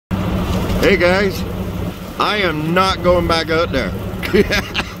Hey guys, I am not going back out there.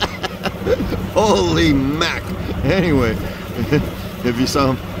 Holy mac. Anyway, if you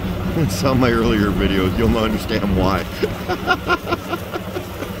saw my earlier videos, you'll understand why.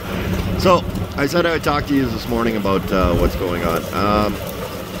 So, I said I would talk to you this morning about what's going on.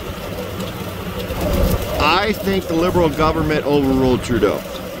 I think the Liberal government overruled Trudeau.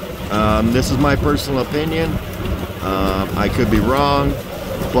 This is my personal opinion. I could be wrong,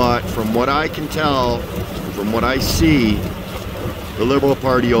 but from what I can tell, from what I see, the Liberal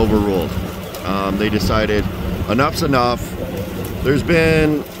Party overruled. They decided enough's enough. There's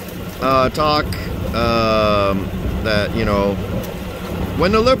been talk that, you know,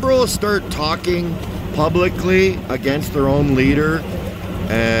 when the Liberals start talking publicly against their own leader,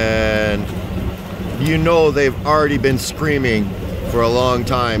 and you know they've already been screaming for a long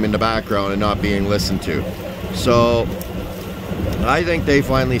time in the background and not being listened to. So I think they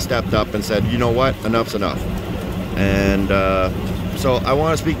finally stepped up and said, you know what, enough's enough. And so I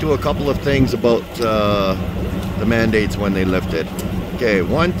want to speak to a couple of things about the mandates when they lifted. Okay,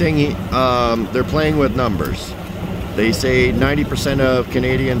 one thing, they're playing with numbers. They say 90% of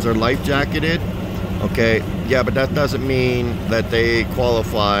Canadians are life jacketed. Okay, yeah, but that doesn't mean that they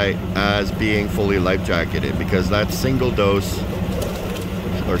qualify as being fully life jacketed, because that's single dose,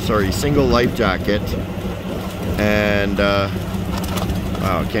 or sorry, single life jacket. And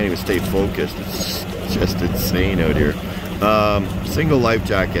wow, I can't even stay focused. It's just insane out here. Single life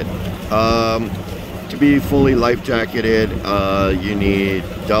jacket. To be fully life jacketed, you need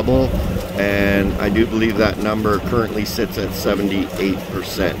double, and I do believe that number currently sits at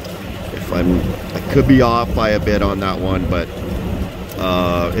 78%. If I could be off by a bit on that one, but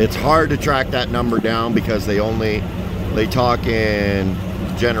it's hard to track that number down because they talk in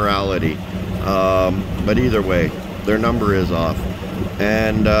generality. But either way, their number is off.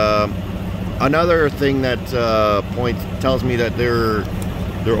 And another thing that tells me that they're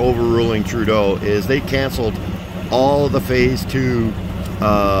overruling Trudeau is they canceled all of the phase 2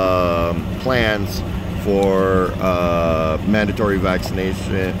 plans for mandatory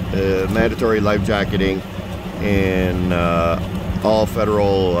vaccination, mandatory life jacketing in all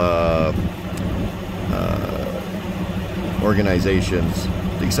federal organizations,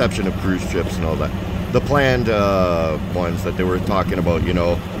 the exception of cruise ships and all that. The planned ones that they were talking about, you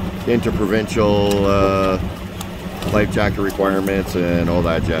know, interprovincial life jacket requirements and all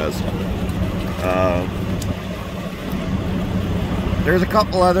that jazz. There's a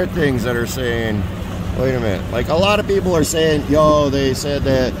couple other things that are saying, wait a minute, like a lot of people are saying, yo, they said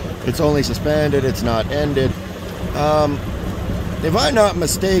that it's only suspended, it's not ended. If I'm not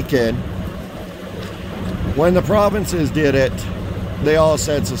mistaken, when the provinces did it, they all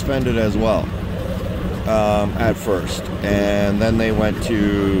said suspended as well, at first, and then they went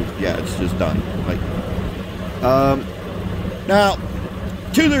to, yeah, it's just done. Like, now,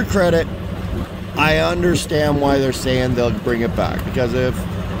 to their credit, I understand why they're saying they'll bring it back, because if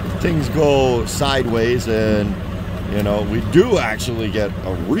things go sideways and, you know, we do actually get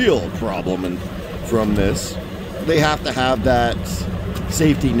a real problem from this, they have to have that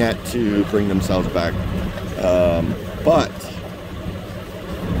safety net to bring themselves back. But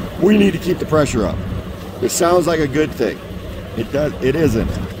we need to keep the pressure up. It sounds like a good thing. It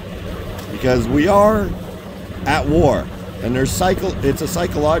isn't, because we are at war, and it's a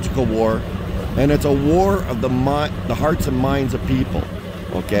psychological war, and it's a war of the hearts and minds of people.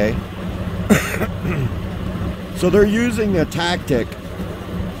 Okay. So they're using a tactic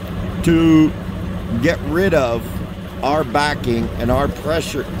to get rid of our backing and our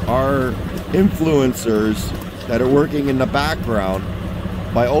pressure, our influencers that are working in the background,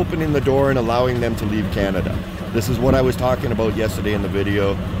 by opening the door and allowing them to leave Canada. This is what I was talking about yesterday in the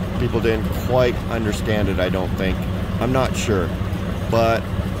video. People didn't quite understand it, I don't think. I'm not sure. But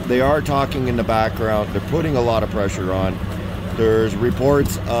they are talking in the background. They're putting a lot of pressure on. There's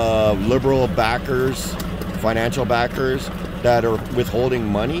reports of Liberal backers, financial backers, that are withholding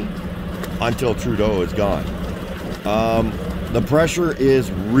money until Trudeau is gone. The pressure is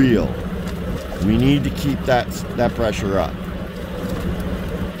real. We need to keep that pressure up.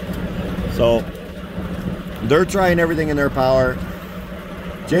 So they're trying everything in their power.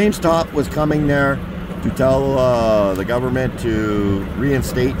 James Topp was coming there to tell the government to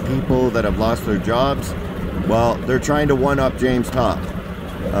reinstate people that have lost their jobs. Well, they're trying to one-up James Topp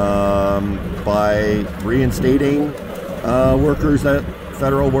by reinstating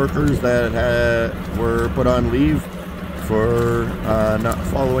federal workers that were put on leave for not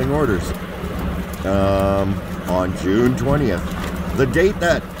following orders on June 20th. The date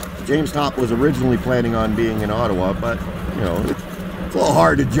that James Topp was originally planning on being in Ottawa, but, you know, It's a little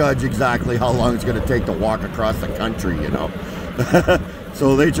hard to judge exactly how long it's going to take to walk across the country, you know.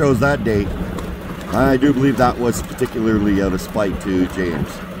 So they chose that date. I do believe that was particularly out of spite to James.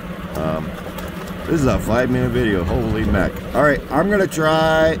 This is a 5-minute video. Holy mac. Alright, I'm going to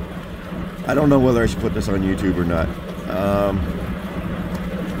try... I don't know whether I should put this on YouTube or not.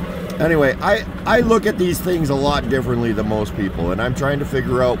 Anyway, I look at these things a lot differently than most people, and I'm trying to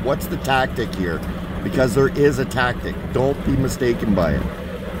figure out what's the tactic here, because there is a tactic. Don't be mistaken by it.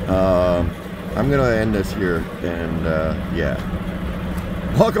 I'm going to end this here, and yeah.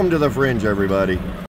 Welcome to the Fringe, everybody.